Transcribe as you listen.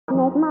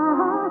make my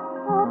heart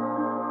stop.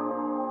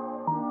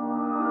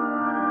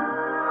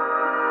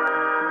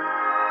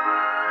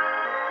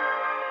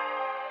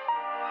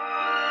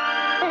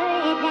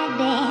 That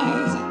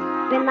dance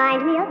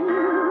remind me of you.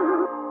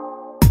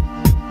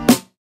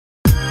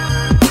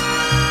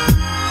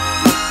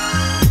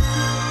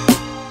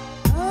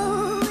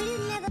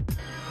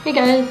 Hey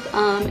guys,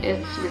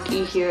 it's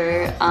Ricky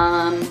here.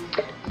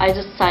 I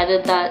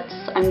decided that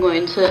I'm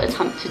going to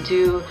attempt to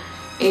do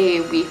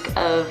a week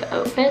of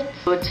outfits.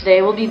 So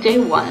today will be day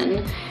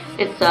one.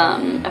 It's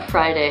a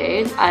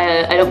Friday.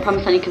 I don't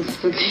promise any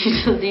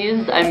consistency to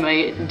these. I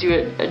might do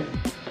it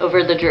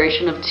over the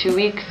duration of 2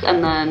 weeks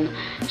and then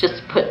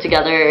just put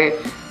together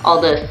all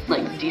the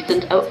like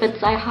decent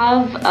outfits I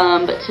have.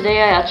 But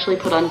today I actually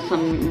put on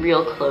some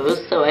real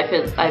clothes, so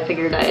I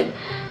figured I'd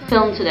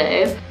film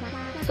today.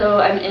 So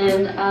I'm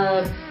in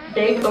a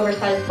big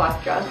oversized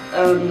black dress.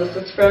 This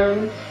is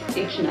from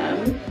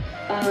H&M.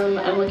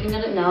 I'm looking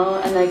at it now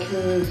and I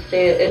can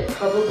say it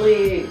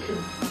probably could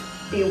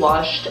be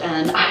washed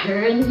and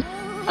ironed.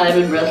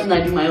 I'm in resin,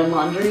 I do my own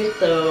laundry,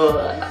 so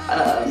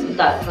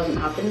that hasn't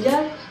happened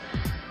yet.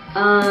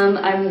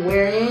 I'm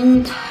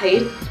wearing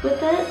tights with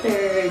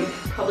it. You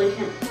probably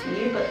can't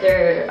see, but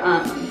they're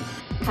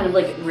kind of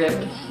like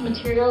ribbed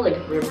material, like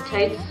rib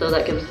tights, so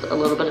that gives a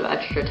little bit of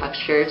extra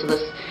texture to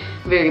this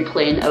very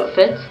plain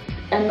outfit.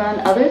 And then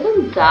other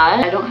than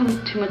that, I don't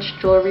have too much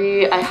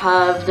jewelry. I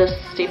have this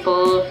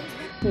staple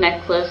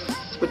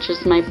necklace, which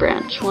is my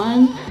branch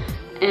one,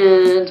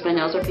 and my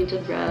nails are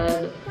painted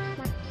red,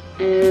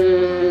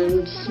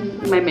 and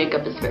my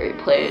makeup is very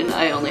plain.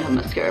 I only have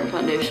mascara and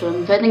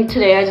foundation. So I think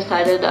today I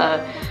decided,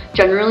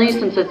 generally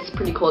since it's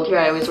pretty cold here,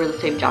 I always wear the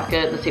same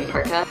jacket, the same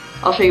parka.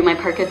 I'll show you my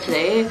parka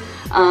today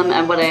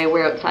and what I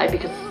wear outside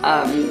because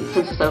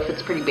since this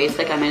outfit's pretty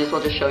basic, I might as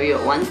well just show you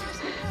at once.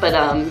 But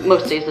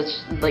most days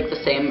it's like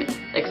the same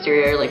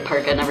exterior, like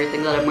parka and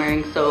everything that I'm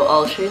wearing, so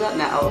I'll show you that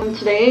now.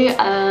 Today,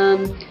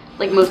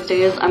 like most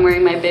days, I'm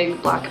wearing my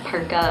big black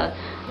parka.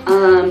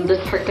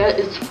 This parka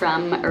is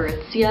from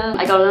Aritzia.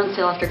 I got it on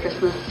sale after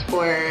Christmas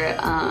for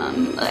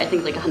I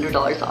think like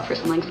 $100 off or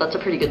something, so that's a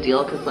pretty good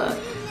deal because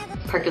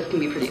parkas can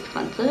be pretty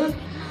expensive.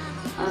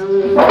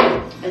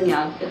 And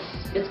yeah,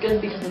 it's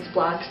good because it's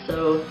black,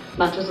 so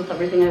matches with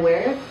everything I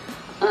wear.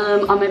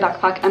 On my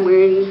backpack, I'm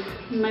wearing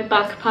my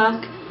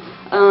backpack.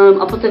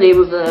 I'll put the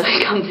name of the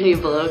company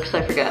below because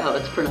I forget how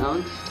it's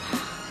pronounced.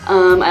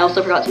 I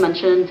also forgot to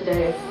mention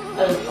today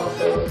I was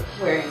also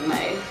wearing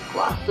my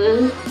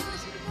glasses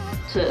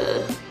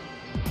to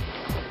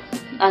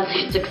at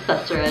least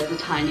accessorize a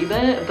tiny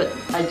bit, but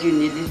I do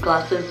need these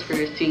glasses for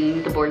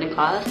seeing the boarding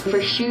class.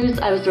 For shoes,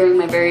 I was wearing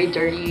my very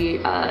dirty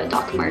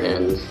Doc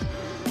Martens.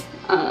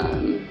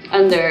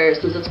 And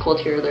since it's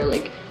cold here, they're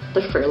like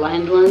the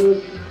fur-lined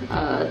ones.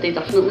 They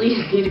definitely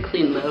need to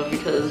clean though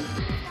because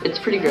it's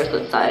pretty gross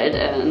outside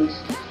and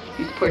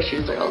these poor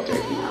shoes are all dirty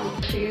now.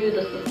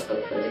 This is the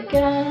outfit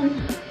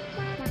again.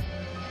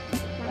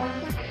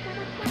 Back.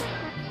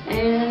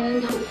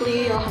 And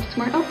hopefully I'll have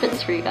some more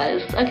outfits for you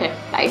guys. Okay,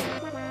 bye.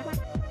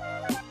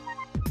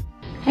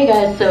 Hey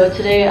guys, so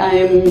today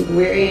I'm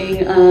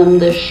wearing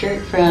this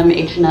shirt from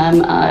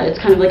H&M. It's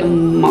kind of like a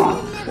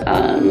mock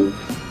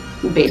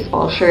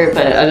baseball shirt,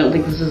 but I don't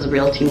think this is a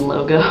real team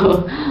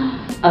logo.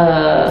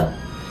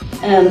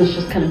 And it's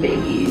just kind of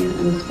baggy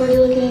and sporty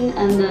looking.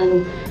 And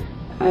then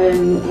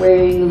I'm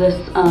wearing this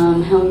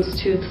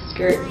houndstooth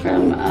skirt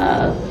from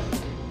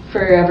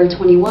Forever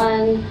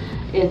 21.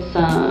 It's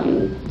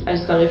I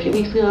just got it a few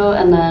weeks ago.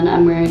 And then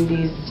I'm wearing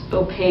these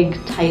opaque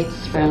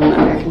tights from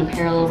American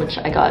Apparel, which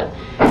I got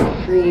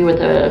free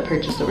with a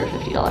purchase over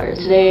 $50.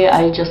 Today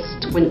I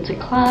just went to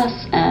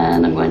class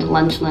and I'm going to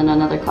lunch and then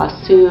another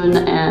class soon,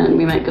 and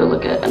we might go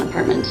look at an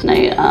apartment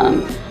tonight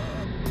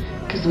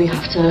because we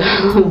have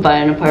to buy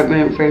an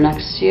apartment for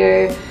next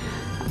year.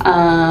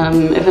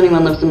 If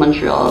anyone lives in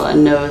Montreal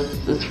and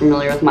is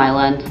familiar with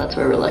Myland, that's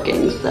where we're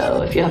looking,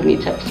 so if you have any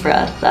tips for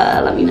us,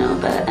 let me know.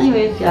 But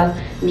anyways, yeah,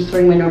 I'm just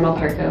wearing my normal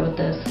parka with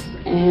this,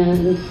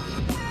 and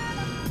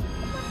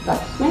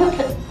that's my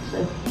outfit,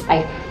 so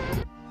bye.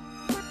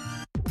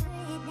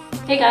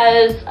 Hey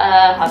guys,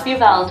 happy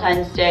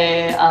Valentine's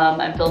Day.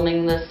 I'm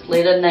filming this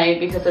late at night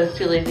because I was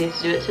too lazy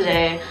to do it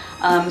today.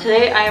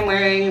 Today I am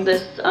wearing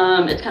this,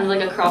 it's kind of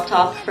like a crop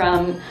top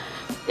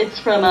it's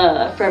from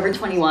Forever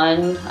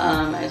 21.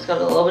 I just got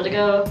it a little bit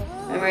ago.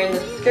 I'm wearing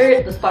this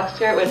skirt, this black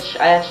skirt, which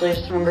I actually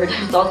just remembered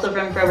is also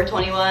from Forever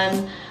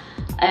 21,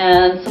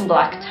 and some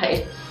black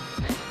tights.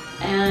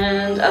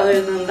 And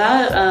other than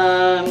that,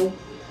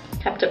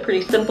 kept it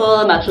pretty simple.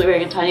 I'm actually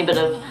wearing a tiny bit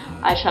of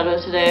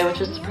eyeshadow today, which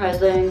is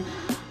surprising.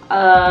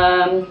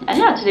 And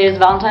yeah, today is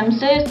Valentine's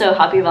Day, so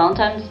happy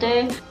Valentine's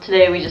Day.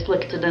 Today we just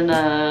looked at an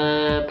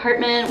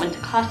apartment, went to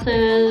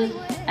classes,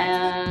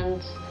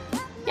 and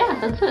yeah,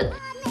 that's it.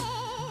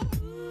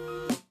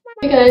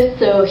 Hey guys,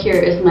 so here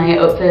is my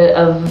outfit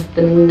of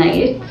the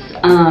night.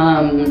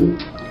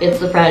 It's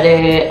a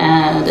Friday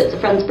and it's a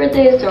friend's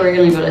birthday, so we're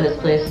gonna go to his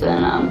place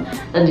and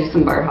then do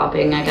some bar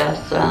hopping, I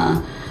guess.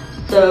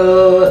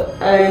 So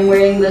I'm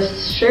wearing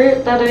this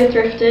shirt that I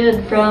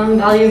thrifted from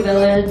Value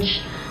Village,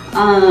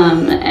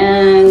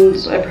 and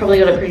I probably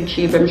got it pretty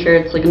cheap. I'm sure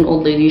it's like an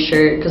old lady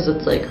shirt because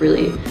it's like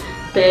really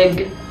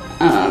big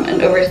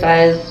and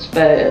oversized,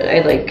 but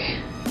I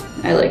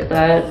like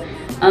that.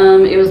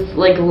 It was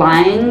like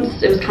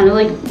lined. It was kind of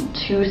like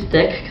too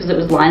thick because it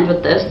was lined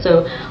with this,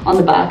 so on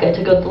the back I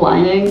took out the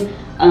lining,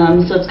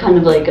 so it's kind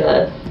of like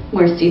a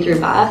more see-through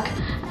back.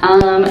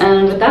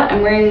 And with that,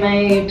 I'm wearing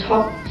my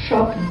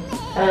Topshop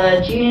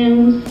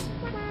jeans,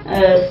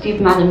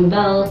 Steve Madden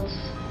belt,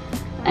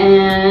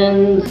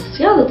 and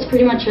yeah, that's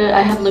pretty much it.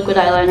 I have liquid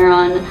eyeliner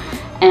on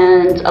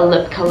and a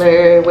lip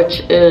color,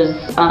 which is,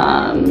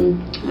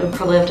 I'll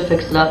probably have to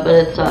fix it up, but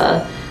it's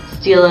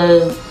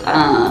Stila's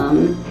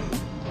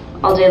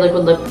All Day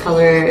Liquid Lip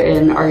Color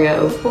in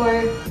Aria 04.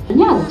 And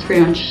yeah, that's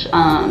pretty much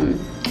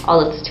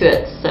all that's to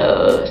it,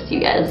 so see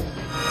you guys.